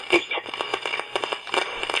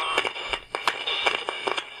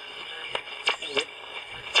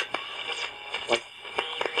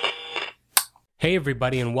Hey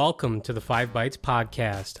everybody, and welcome to the 5 Bytes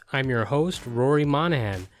podcast. I'm your host, Rory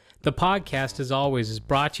Monahan. The podcast, as always, is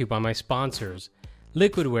brought to you by my sponsors,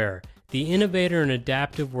 Liquidware, the innovator in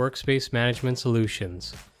adaptive workspace management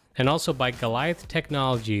solutions, and also by Goliath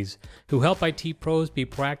Technologies, who help IT pros be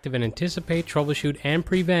proactive and anticipate, troubleshoot, and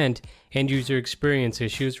prevent end-user experience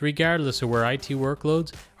issues regardless of where IT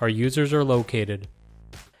workloads or users are located.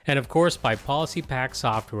 And of course, by PolicyPak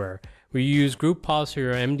Software, we use Group Policy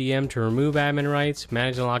or MDM to remove admin rights,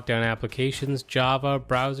 manage and lock down applications, Java,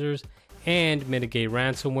 browsers, and mitigate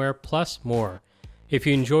ransomware, plus more. If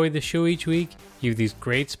you enjoy the show each week, you have these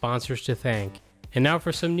great sponsors to thank. And now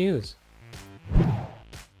for some news.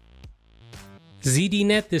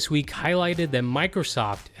 ZDNet this week highlighted that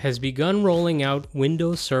Microsoft has begun rolling out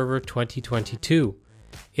Windows Server 2022.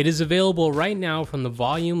 It is available right now from the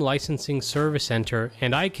Volume Licensing Service Center,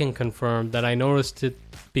 and I can confirm that I noticed it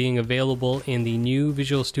being available in the new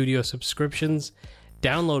Visual Studio subscriptions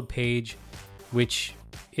download page, which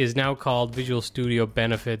is now called Visual Studio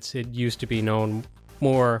Benefits. It used to be known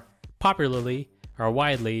more popularly or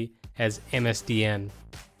widely as MSDN.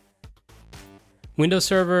 Windows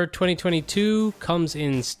Server 2022 comes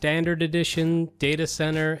in Standard Edition, Data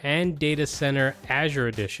Center, and Data Center Azure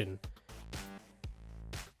Edition.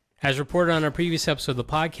 As reported on our previous episode of the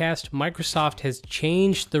podcast, Microsoft has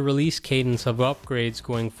changed the release cadence of upgrades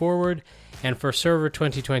going forward, and for Server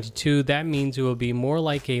 2022, that means it will be more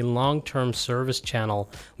like a long-term service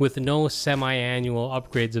channel with no semi-annual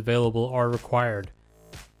upgrades available or required.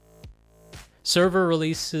 Server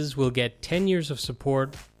releases will get 10 years of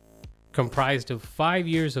support, comprised of 5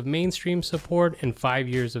 years of mainstream support and 5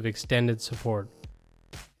 years of extended support.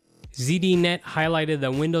 ZDNet highlighted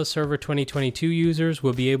that Windows Server 2022 users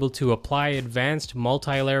will be able to apply advanced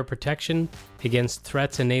multi-layer protection against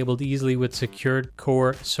threats enabled easily with Secured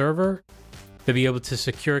Core Server. They'll be able to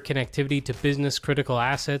secure connectivity to business-critical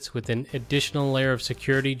assets with an additional layer of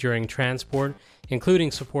security during transport,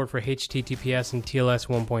 including support for HTTPS and TLS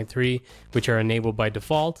 1.3, which are enabled by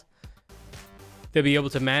default. They'll be able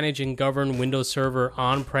to manage and govern Windows Server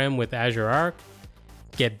on-prem with Azure Arc,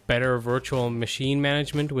 get better virtual machine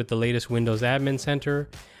management with the latest Windows Admin Center,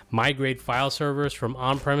 migrate file servers from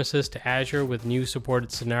on-premises to Azure with new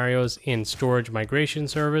supported scenarios in Storage Migration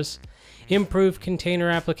Service, improve container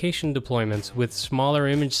application deployments with smaller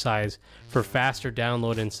image size for faster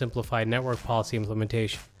download and simplified network policy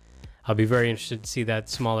implementation. I'll be very interested to see that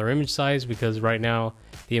smaller image size because right now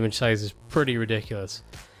the image size is pretty ridiculous.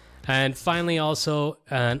 And finally, also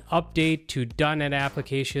an update to .NET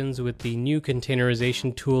applications with the new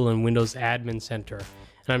containerization tool in Windows Admin Center.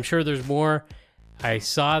 And I'm sure there's more. I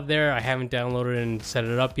saw it there. I haven't downloaded it and set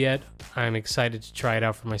it up yet. I'm excited to try it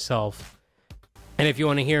out for myself. And if you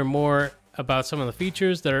want to hear more about some of the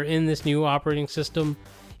features that are in this new operating system,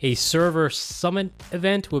 a Server Summit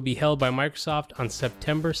event will be held by Microsoft on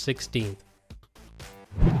September 16th.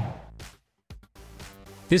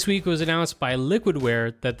 This week was announced by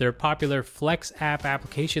Liquidware that their popular FlexApp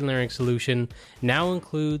application layering solution now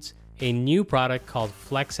includes a new product called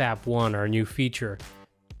FlexApp One, or a new feature.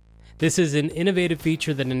 This is an innovative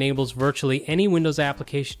feature that enables virtually any Windows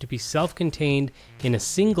application to be self-contained in a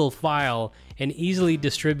single file and easily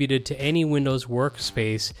distributed to any Windows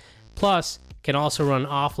workspace, plus can also run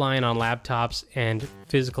offline on laptops and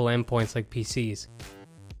physical endpoints like PCs.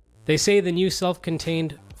 They say the new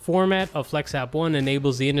self-contained format of FlexApp One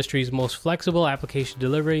enables the industry's most flexible application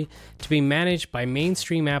delivery to be managed by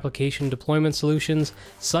mainstream application deployment solutions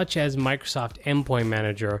such as Microsoft Endpoint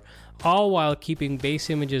Manager, all while keeping base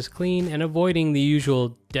images clean and avoiding the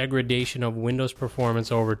usual degradation of Windows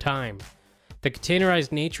performance over time. The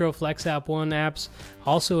containerized nature of FlexApp One apps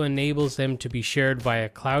also enables them to be shared via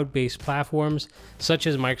cloud-based platforms such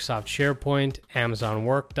as Microsoft SharePoint, Amazon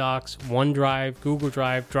WorkDocs, OneDrive, Google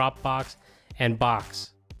Drive, Dropbox, and Box.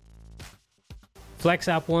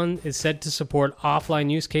 FlexApp One is said to support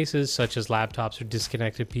offline use cases such as laptops or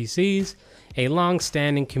disconnected PCs, a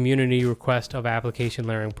long-standing community request of application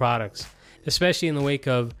layering products, especially in the wake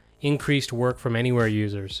of increased work from anywhere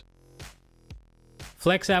users.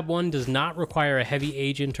 FlexApp One does not require a heavy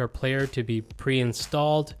agent or player to be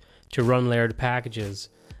pre-installed to run layered packages.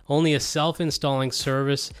 Only a self-installing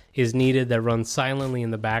service is needed that runs silently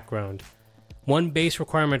in the background. One base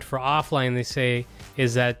requirement for offline, they say,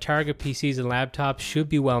 is that target PCs and laptops should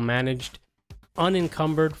be well managed,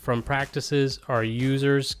 unencumbered from practices or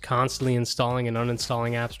users constantly installing and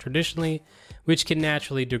uninstalling apps traditionally, which can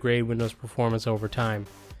naturally degrade Windows performance over time.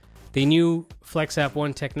 The new FlexApp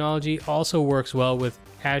One technology also works well with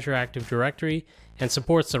Azure Active Directory and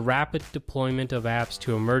supports the rapid deployment of apps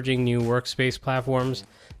to emerging new workspace platforms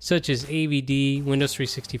such as AVD, Windows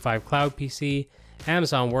 365 Cloud PC,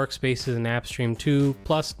 Amazon Workspaces and AppStream 2,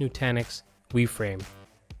 plus Nutanix WeFrame.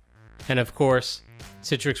 And of course,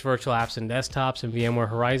 Citrix Virtual Apps and Desktops and VMware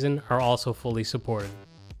Horizon are also fully supported.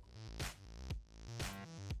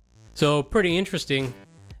 So pretty interesting,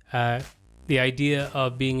 the idea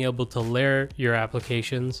of being able to layer your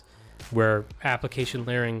applications, where application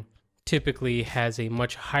layering typically has a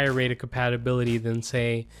much higher rate of compatibility than,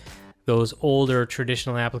 say, those older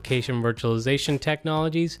traditional application virtualization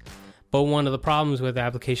technologies. But one of the problems with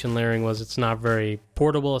application layering was it's not very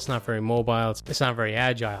portable, it's not very mobile, it's not very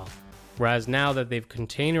agile. Whereas now that they've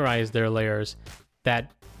containerized their layers,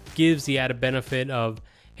 that gives the added benefit of,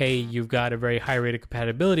 hey, you've got a very high rate of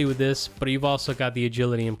compatibility with this, but you've also got the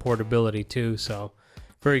agility and portability too. So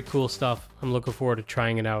very cool stuff. I'm looking forward to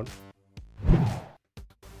trying it out.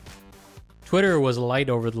 Twitter was alight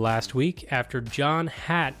over the last week after John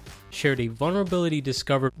Hatt shared a vulnerability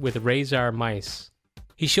discovered with Razor mice.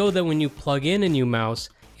 He showed that when you plug in a new mouse,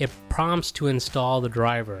 it prompts to install the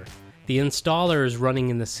driver. The installer is running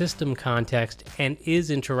in the system context and is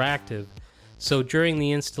interactive. So during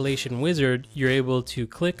the installation wizard, you're able to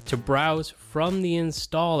click to browse from the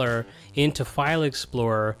installer into File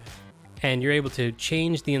Explorer, and you're able to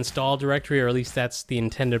change the install directory, or at least that's the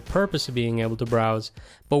intended purpose of being able to browse.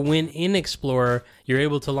 But when in Explorer, you're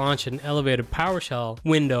able to launch an elevated PowerShell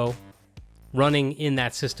window running in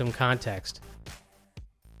that system context.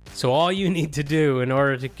 So all you need to do in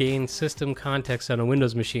order to gain system context on a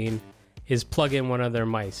Windows machine is plug in one of their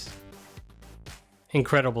mice.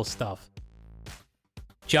 Incredible stuff.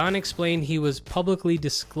 John explained he was publicly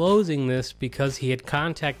disclosing this because he had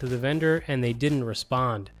contacted the vendor and they didn't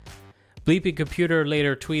respond. Bleepy Computer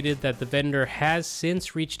later tweeted that the vendor has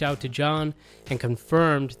since reached out to John and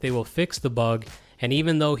confirmed they will fix the bug, and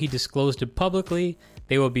even though he disclosed it publicly,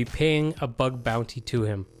 they will be paying a bug bounty to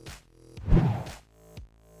him.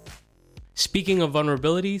 Speaking of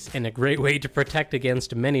vulnerabilities, and a great way to protect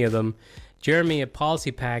against many of them, Jeremy at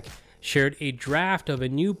PolicyPack shared a draft of a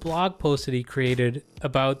new blog post that he created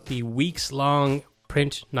about the weeks-long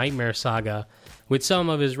print nightmare saga, with some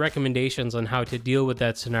of his recommendations on how to deal with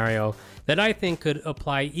that scenario that I think could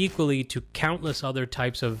apply equally to countless other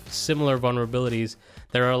types of similar vulnerabilities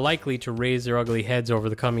that are likely to raise their ugly heads over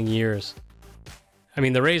the coming years. I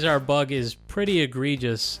mean, the Razor bug is pretty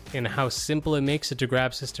egregious in how simple it makes it to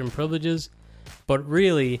grab system privileges, but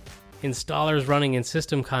really, installers running in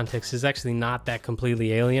system context is actually not that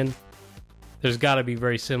completely alien. There's got to be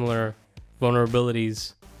very similar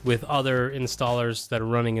vulnerabilities with other installers that are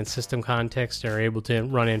running in system context and are able to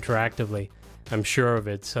run interactively. I'm sure of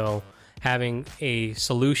it. So having a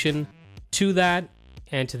solution to that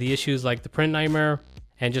and to the issues like the print nightmare,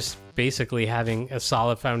 and just basically having a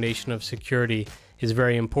solid foundation of security is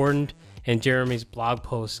very important. And Jeremy's blog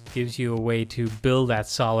post gives you a way to build that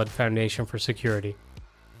solid foundation for security.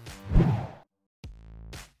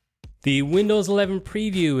 The Windows 11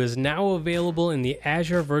 preview is now available in the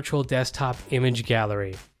Azure Virtual Desktop image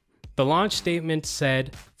gallery. The launch statement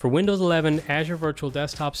said, for Windows 11, Azure Virtual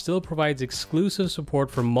Desktop still provides exclusive support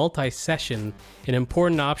for multi-session, an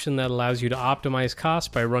important option that allows you to optimize costs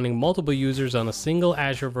by running multiple users on a single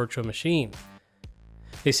Azure virtual machine.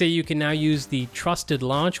 They say you can now use the Trusted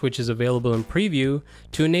Launch, which is available in preview,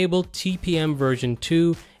 to enable TPM version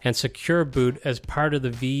 2 and Secure Boot as part of the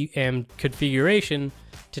VM configuration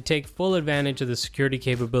to take full advantage of the security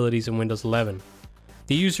capabilities in Windows 11.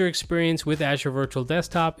 The user experience with Azure Virtual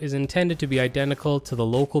Desktop is intended to be identical to the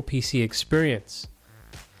local PC experience.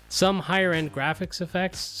 Some higher-end graphics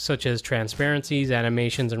effects, such as transparencies,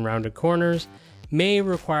 animations, and rounded corners, may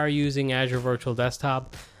require using Azure Virtual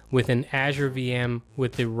Desktop with an Azure VM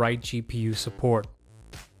with the right GPU support.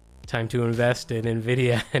 Time to invest in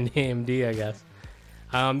NVIDIA and AMD, I guess.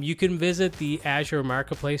 You can visit the Azure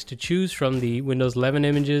Marketplace to choose from the Windows 11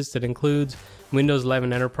 images that includes Windows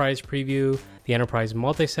 11 Enterprise Preview, the Enterprise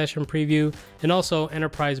Multi-Session Preview, and also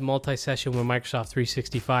Enterprise Multi-Session with Microsoft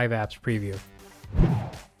 365 Apps Preview.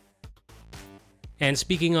 And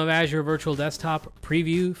speaking of Azure Virtual Desktop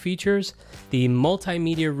preview features, the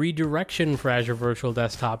Multimedia Redirection for Azure Virtual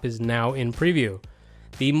Desktop is now in preview.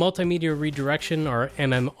 The Multimedia Redirection, or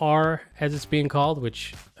MMR as it's being called,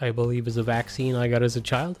 which I believe is a vaccine I got as a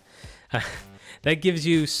child, that gives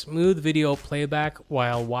you smooth video playback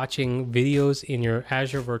while watching videos in your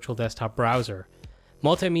Azure Virtual Desktop browser.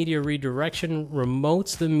 Multimedia redirection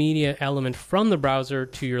remotes the media element from the browser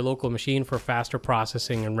to your local machine for faster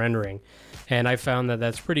processing and rendering. And I found that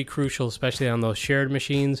that's pretty crucial, especially on those shared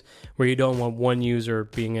machines where you don't want one user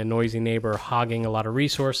being a noisy neighbor hogging a lot of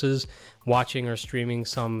resources, watching or streaming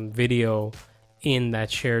some video in that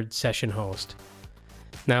shared session host.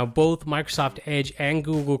 Now, both Microsoft Edge and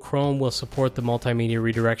Google Chrome will support the multimedia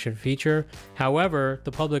redirection feature. However,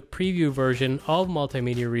 the public preview version of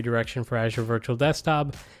multimedia redirection for Azure Virtual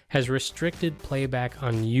Desktop has restricted playback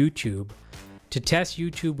on YouTube. To test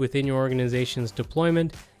YouTube within your organization's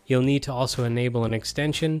deployment, you'll need to also enable an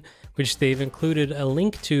extension, which they've included a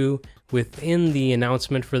link to within the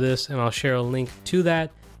announcement for this, and I'll share a link to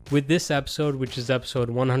that with this episode, which is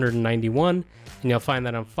episode 191, and you'll find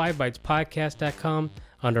that on 5bytespodcast.com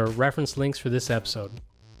under reference links for this episode.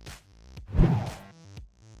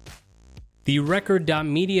 The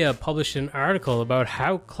Record.media published an article about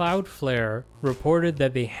how Cloudflare reported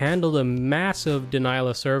that they handled a massive denial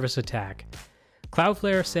of service attack.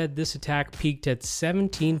 Cloudflare said this attack peaked at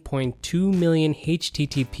 17.2 million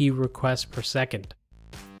HTTP requests per second.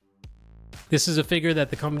 This is a figure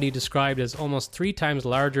that the company described as almost 3 times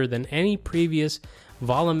larger than any previous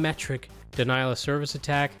volumetric denial of service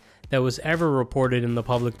attack that was ever reported in the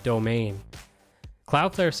public domain.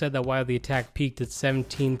 Cloudflare said that while the attack peaked at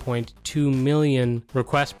 17.2 million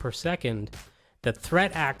requests per second, the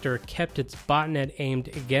threat actor kept its botnet aimed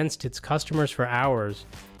against its customers for hours,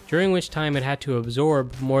 during which time it had to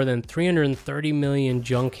absorb more than 330 million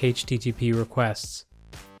junk HTTP requests.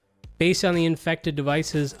 Based on the infected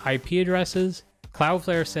devices' IP addresses,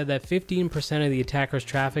 Cloudflare said that 15% of the attacker's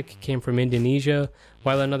traffic came from Indonesia,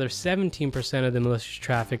 while another 17% of the malicious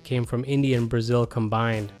traffic came from India and Brazil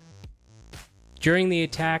combined. During the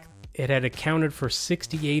attack, it had accounted for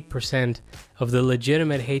 68% of the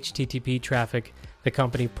legitimate HTTP traffic the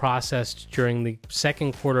company processed during the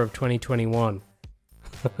second quarter of 2021.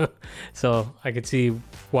 So I could see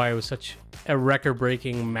why it was such a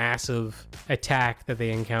record-breaking, massive attack that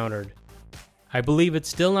they encountered. I believe it's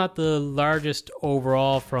still not the largest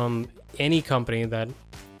overall from any company that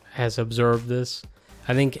has observed this.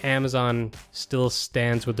 I think Amazon still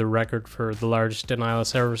stands with the record for the largest denial of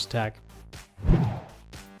service attack.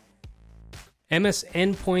 MS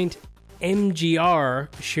Endpoint MGR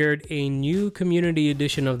shared a new community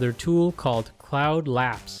edition of their tool called Cloud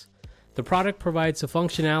Lapse. The product provides the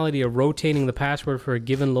functionality of rotating the password for a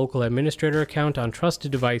given local administrator account on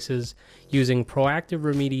trusted devices using proactive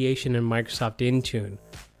remediation in Microsoft Intune.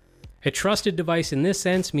 A trusted device in this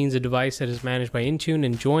sense means a device that is managed by Intune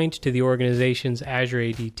and joined to the organization's Azure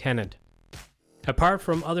AD tenant. Apart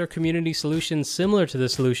from other community solutions similar to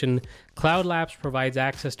this solution, Cloud Lapse provides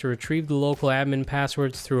access to retrieve the local admin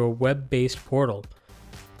passwords through a web-based portal.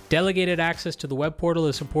 Delegated access to the web portal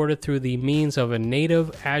is supported through the means of a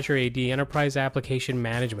native Azure AD Enterprise Application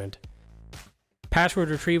Management. Password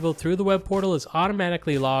retrieval through the web portal is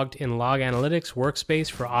automatically logged in Log Analytics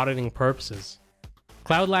workspace for auditing purposes.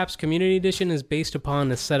 Cloud Lapse Community Edition is based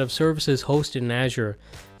upon a set of services hosted in Azure.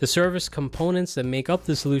 The service components that make up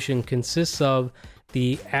the solution consists of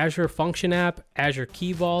the Azure Function App, Azure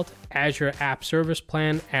Key Vault, Azure App Service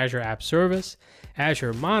Plan, Azure App Service,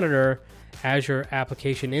 Azure Monitor, Azure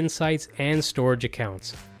Application Insights, and storage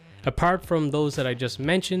accounts. Apart from those that I just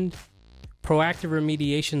mentioned, proactive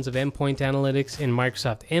remediations of endpoint analytics in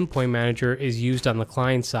Microsoft Endpoint Manager is used on the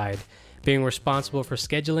client side, being responsible for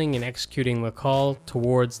scheduling and executing the call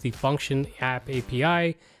towards the function app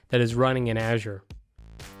API that is running in Azure.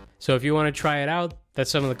 So if you want to try it out, that's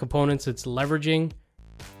some of the components it's leveraging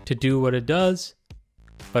to do what it does,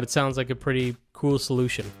 but it sounds like a pretty cool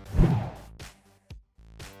solution.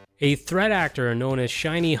 A threat actor known as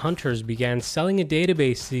Shiny Hunters began selling a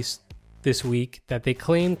database this week that they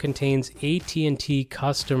claim contains AT&T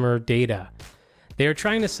customer data. They are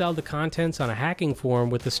trying to sell the contents on a hacking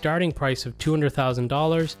forum with a starting price of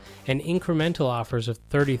 $200,000 and incremental offers of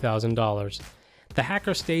 $30,000. The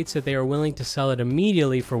hacker states that they are willing to sell it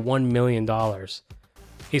immediately for $1 million.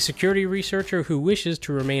 A security researcher who wishes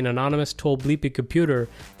to remain anonymous told Bleepy Computer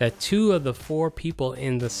that 2 of the 4 people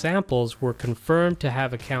in the samples were confirmed to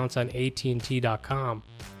have accounts on AT&T.com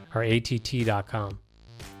or ATT.com.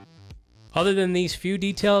 Other than these few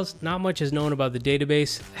details, not much is known about the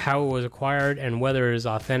database, how it was acquired, and whether it is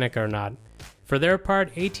authentic or not. For their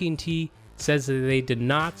part, AT&T says that they did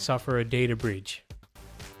not suffer a data breach.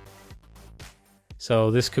 So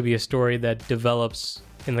this could be a story that develops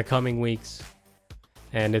in the coming weeks.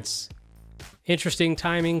 And it's interesting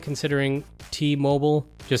timing considering T-Mobile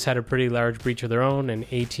just had a pretty large breach of their own, and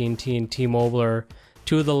AT&T and T-Mobile are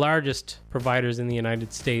 2 of the largest providers in the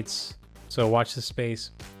United States. So watch this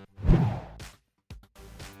space.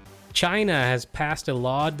 China has passed a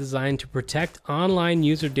law designed to protect online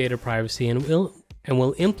user data privacy and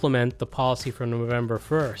will implement the policy from November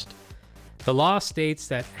 1st. The law states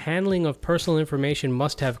that handling of personal information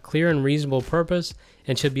must have clear and reasonable purpose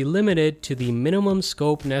and should be limited to the minimum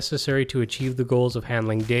scope necessary to achieve the goals of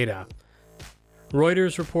handling data.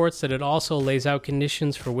 Reuters reports that it also lays out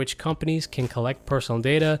conditions for which companies can collect personal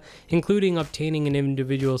data, including obtaining an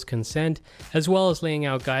individual's consent, as well as laying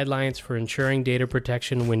out guidelines for ensuring data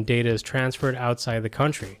protection when data is transferred outside the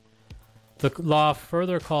country. The law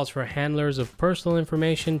further calls for handlers of personal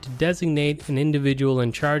information to designate an individual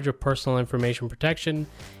in charge of personal information protection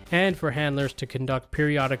and for handlers to conduct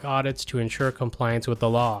periodic audits to ensure compliance with the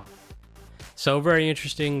law. So very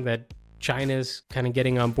interesting that China's kind of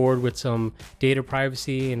getting on board with some data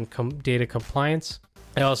privacy and data compliance.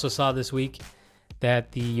 I also saw this week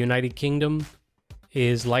that the United Kingdom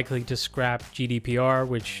is likely to scrap GDPR,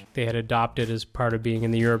 which they had adopted as part of being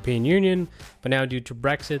in the European Union, but now due to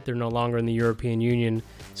Brexit, they're no longer in the European Union,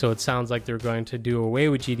 so it sounds like they're going to do away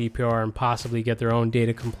with GDPR and possibly get their own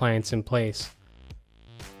data compliance in place.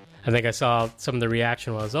 I think I saw some of the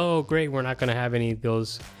reaction was, oh great, we're not going to have any of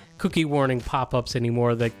those cookie warning pop-ups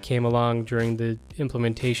anymore that came along during the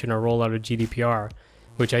implementation or rollout of GDPR,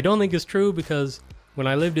 which I don't think is true because when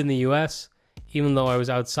I lived in the US, even though I was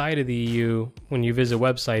outside of the EU, when you visit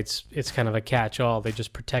websites, it's kind of a catch-all. They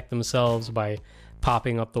just protect themselves by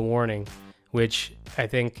popping up the warning, which I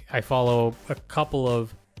think I follow a couple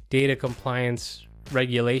of data compliance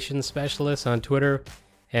regulation specialists on Twitter,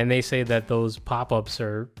 and they say that those pop-ups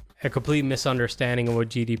are a complete misunderstanding of what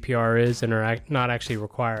GDPR is and are not actually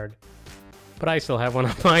required. But I still have one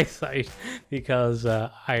on my site because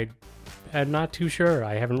I'm not too sure.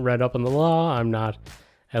 I haven't read up on the law. I'm not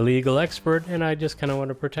a legal expert, and I just kind of want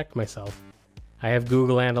to protect myself. I have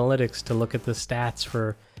Google Analytics to look at the stats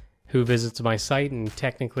for who visits my site, and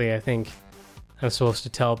technically I think I'm supposed to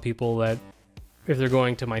tell people that if they're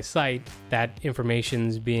going to my site, that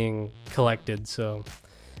information's being collected. So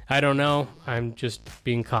I don't know. I'm just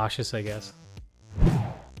being cautious, I guess.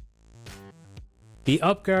 The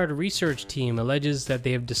UpGuard research team alleges that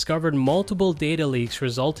they have discovered multiple data leaks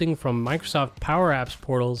resulting from Microsoft Power Apps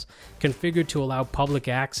portals configured to allow public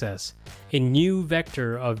access, a new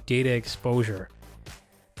vector of data exposure.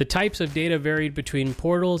 The types of data varied between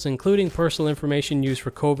portals, including personal information used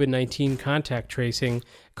for COVID-19 contact tracing,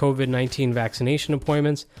 COVID-19 vaccination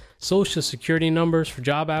appointments, social security numbers for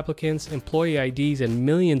job applicants, employee IDs, and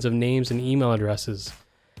millions of names and email addresses.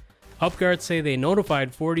 UpGuard say they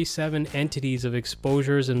notified 47 entities of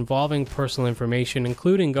exposures involving personal information,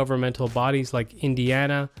 including governmental bodies like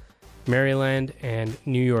Indiana, Maryland, and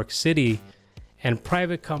New York City, and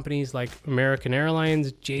private companies like American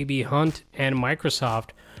Airlines, JB Hunt, and Microsoft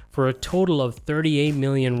for a total of 38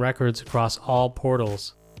 million records across all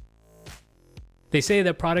portals. They say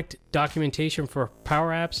that product documentation for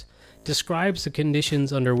Power Apps describes the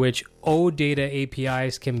conditions under which OData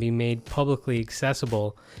APIs can be made publicly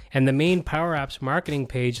accessible, and the main Power Apps marketing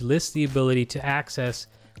page lists the ability to access,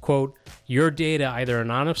 quote, your data either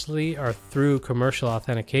anonymously or through commercial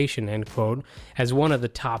authentication, end quote, as one of the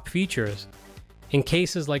top features. In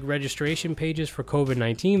cases like registration pages for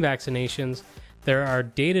COVID-19 vaccinations, there are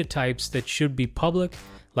data types that should be public,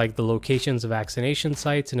 like the locations of vaccination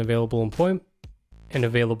sites and available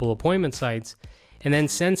appointment sites, and then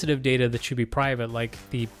sensitive data that should be private, like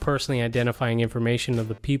the personally identifying information of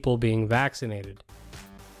the people being vaccinated.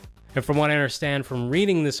 And from what I understand from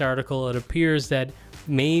reading this article, it appears that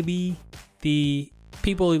maybe the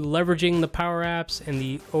people leveraging the Power Apps and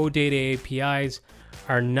the OData APIs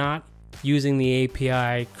are not using the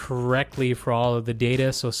API correctly for all of the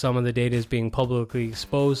data, so some of the data is being publicly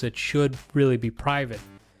exposed that should really be private.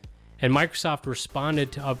 And Microsoft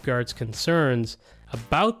responded to UpGuard's concerns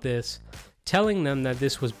about this, telling them that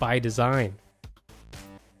this was by design.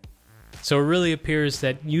 So it really appears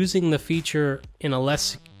that using the feature in a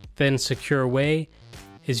less than secure way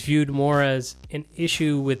is viewed more as an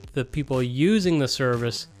issue with the people using the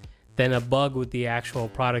service than a bug with the actual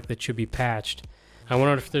product that should be patched. I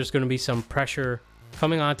wonder if there's going to be some pressure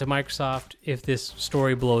coming onto Microsoft if this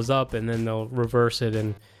story blows up, and then they'll reverse it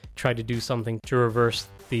and try to do something to reverse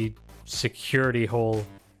the security hole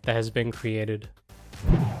that has been created.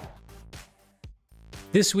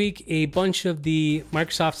 This week, a bunch of the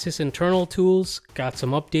Microsoft sysinternal tools got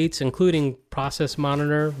some updates, including Process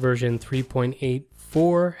Monitor version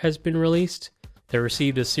 3.84 has been released. They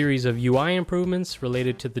received a series of UI improvements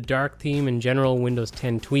related to the dark theme and general Windows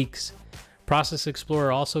 10 tweaks. Process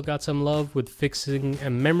Explorer also got some love with fixing a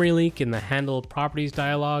memory leak in the Handle Properties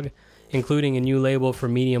dialog, including a new label for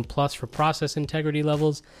Medium Plus for process integrity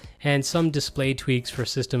levels, and some display tweaks for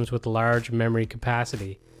systems with large memory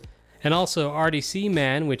capacity. And also RDC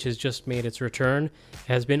Man, which has just made its return,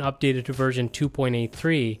 has been updated to version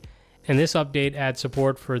 2.83, and this update adds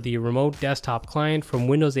support for the remote desktop client from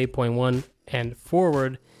Windows 8.1 and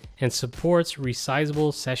forward, and supports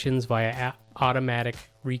resizable sessions via automatic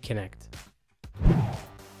reconnect.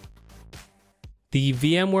 The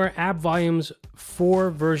VMware App Volumes 4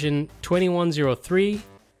 version 2103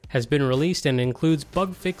 has been released and includes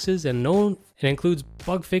bug fixes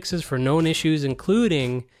for known issues,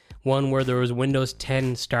 including one where there was Windows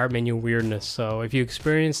 10 start menu weirdness. So if you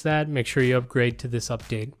experience that, make sure you upgrade to this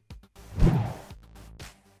update.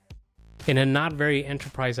 In a not very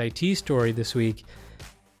enterprise IT story this week,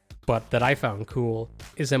 but that I found cool,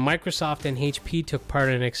 is that Microsoft and HP took part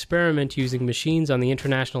in an experiment using machines on the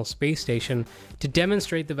International Space Station to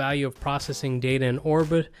demonstrate the value of processing data in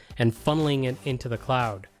orbit and funneling it into the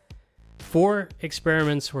cloud. 4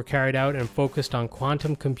 experiments were carried out and focused on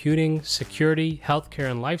quantum computing, security, healthcare,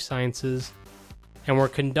 and life sciences, and were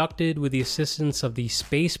conducted with the assistance of the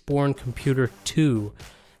Spaceborne Computer 2,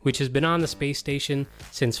 which has been on the space station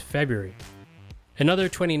since February. Another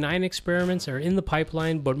 29 experiments are in the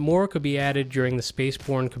pipeline, but more could be added during the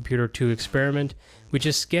Spaceborne Computer 2 experiment, which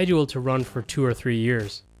is scheduled to run for 2 or 3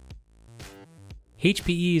 years.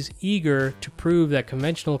 HPE is eager to prove that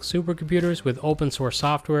conventional supercomputers with open source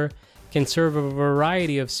software can serve a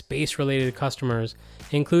variety of space-related customers,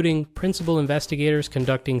 including principal investigators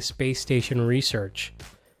conducting space station research.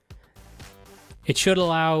 It should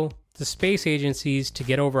allow the space agencies to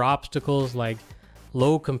get over obstacles like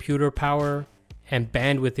low computer power and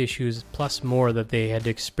bandwidth issues, plus more that they had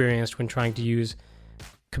experienced when trying to use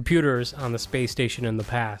computers on the space station in the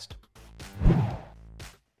past.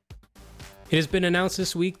 It has been announced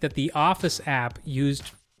this week that the Office app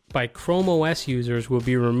used by Chrome OS users will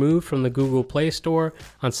be removed from the Google Play Store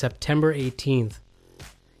on September 18th.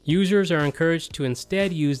 Users are encouraged to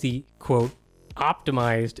instead use the, quote,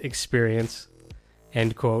 optimized experience,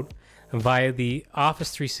 end quote, via the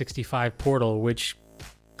Office 365 portal, which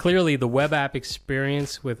clearly the web app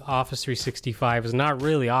experience with Office 365 is not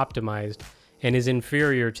really optimized and is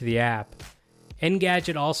inferior to the app.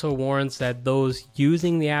 Engadget also warns that those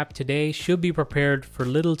using the app today should be prepared for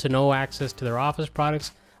little to no access to their Office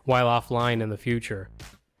products while offline in the future.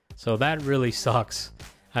 So that really sucks.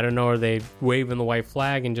 I don't know, are they waving the white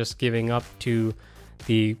flag and just giving up to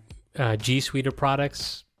the G Suite of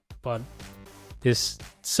products? But this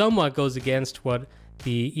somewhat goes against what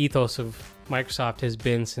the ethos of Microsoft has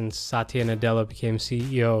been since Satya Nadella became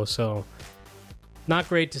CEO. So not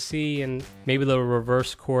great to see, and maybe they'll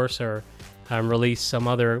reverse course or release some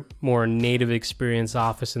other more native experience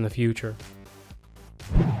Office in the future.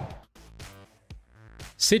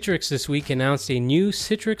 Citrix this week announced a new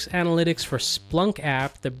Citrix Analytics for Splunk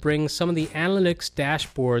app that brings some of the analytics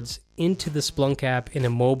dashboards into the Splunk app in a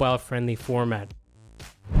mobile-friendly format.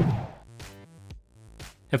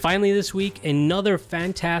 And finally this week, another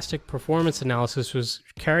fantastic performance analysis was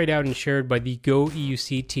carried out and shared by the Go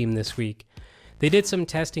EUC team this week. They did some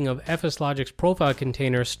testing of FSLogic's profile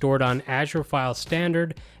containers stored on Azure Files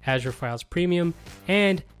Standard, Azure Files Premium,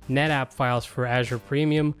 and NetApp files for Azure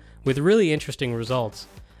Premium, with really interesting results.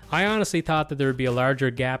 I honestly thought that there would be a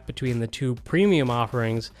larger gap between the two premium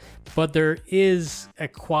offerings, but there is a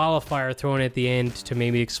qualifier thrown at the end to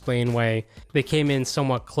maybe explain why they came in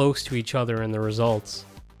somewhat close to each other in the results.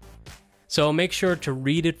 So make sure to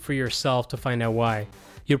read it for yourself to find out why.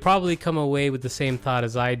 You'll probably come away with the same thought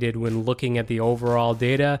as I did when looking at the overall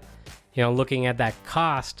data, looking at that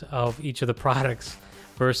cost of each of the products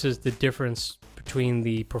versus the difference between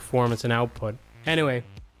the performance and output. Anyway,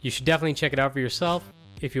 you should definitely check it out for yourself.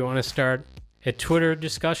 If you want to start a Twitter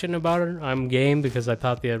discussion about it, I'm game because I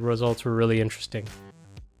thought the results were really interesting.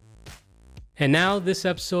 And now this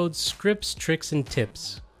episode's scripts, tricks, and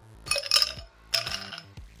tips.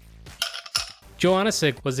 Joe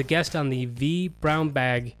Onisic was a guest on the V Brown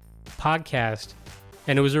Bag podcast,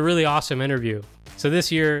 and it was a really awesome interview. So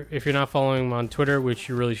this year, if you're not following him on Twitter, which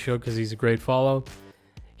you really should because he's a great follow,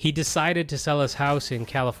 he decided to sell his house in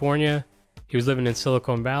California. He was living in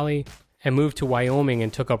Silicon Valley and moved to Wyoming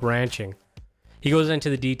and took up ranching. He goes into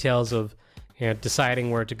the details of deciding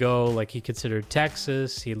where to go. Like, he considered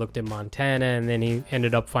Texas, he looked at Montana, and then he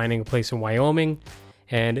ended up finding a place in Wyoming,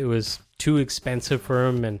 and it was too expensive for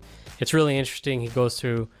him. And it's really interesting. He goes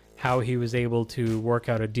through how he was able to work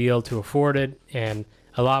out a deal to afford it and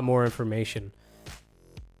a lot more information.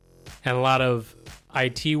 And a lot of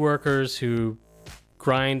IT workers who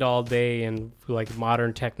grind all day and like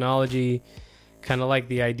modern technology kind of like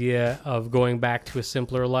the idea of going back to a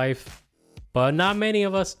simpler life, but not many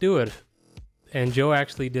of us do it. and Joe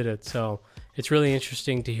actually did it. So it's really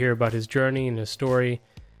interesting to hear about his journey and his story.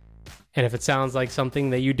 And if it sounds like something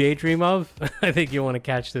that you daydream of, I think you'll want to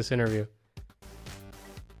catch this interview.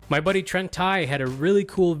 My buddy Trent Ty had a really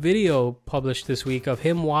cool video published this week of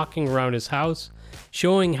him walking around his house,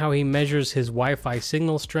 showing how he measures his Wi-Fi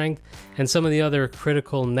signal strength and some of the other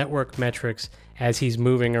critical network metrics as he's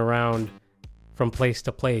moving around from place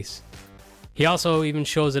to place. He also even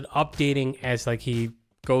shows it updating as like he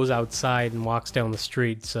goes outside and walks down the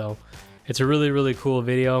street. So it's a really, really cool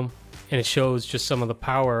video, and it shows just some of the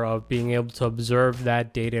power of being able to observe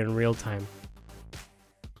that data in real time.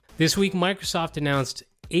 This week, Microsoft announced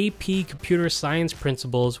AP Computer Science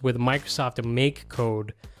Principles with Microsoft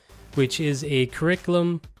MakeCode, which is a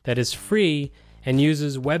curriculum that is free and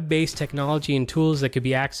uses web-based technology and tools that could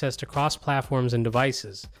be accessed across platforms and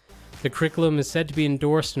devices. The curriculum is said to be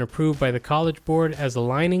endorsed and approved by the College Board as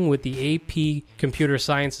aligning with the AP Computer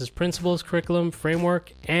Sciences Principles Curriculum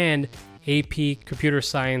Framework and AP Computer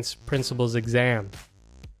Science Principles Exam.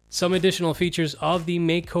 Some additional features of the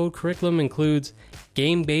MakeCode curriculum includes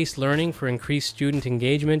game-based learning for increased student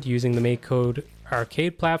engagement using the MakeCode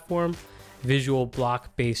arcade platform, visual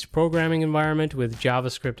block-based programming environment with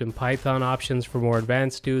JavaScript and Python options for more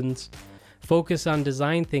advanced students, focus on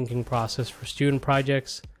design thinking process for student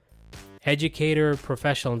projects, educator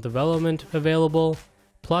professional development available,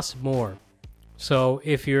 plus more. So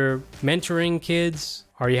if you're mentoring kids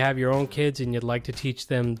or you have your own kids and you'd like to teach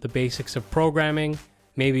them the basics of programming,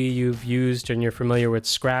 maybe you've used and you're familiar with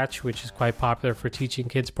Scratch, which is quite popular for teaching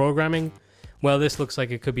kids programming, well, this looks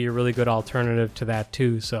like it could be a really good alternative to that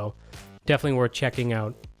too, so definitely worth checking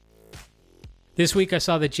out. This week I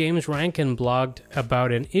saw that James Rankin blogged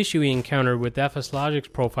about an issue he encountered with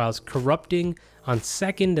FSLogix profiles corrupting on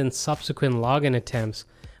second and subsequent login attempts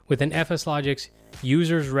with an FSLogix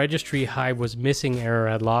users registry hive was missing error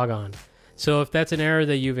at logon. So if that's an error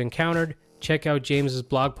that you've encountered, check out James's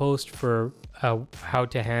blog post for how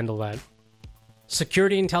to handle that.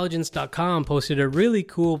 SecurityIntelligence.com posted a really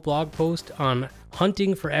cool blog post on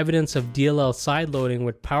hunting for evidence of DLL sideloading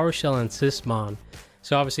with PowerShell and Sysmon.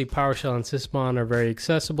 So obviously PowerShell and Sysmon are very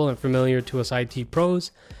accessible and familiar to us IT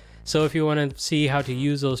pros. So if you want to see how to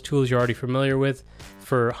use those tools you're already familiar with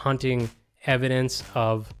for hunting evidence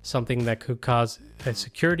of something that could cause a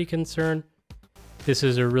security concern, this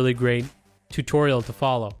is a really great tutorial to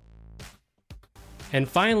follow. And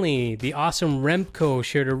finally, the awesome Remco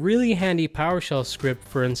shared a really handy PowerShell script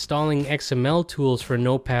for installing XML tools for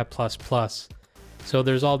Notepad++. So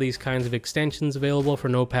there's all these kinds of extensions available for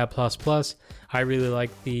Notepad++. I really like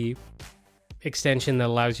the extension that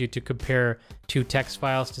allows you to compare two text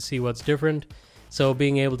files to see what's different. So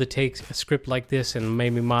being able to take a script like this and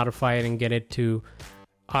maybe modify it and get it to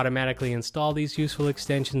automatically install these useful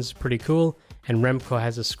extensions is pretty cool. And Remco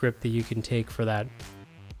has a script that you can take for that.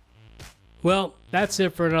 Well, that's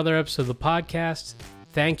it for another episode of the podcast.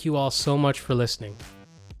 Thank you all so much for listening.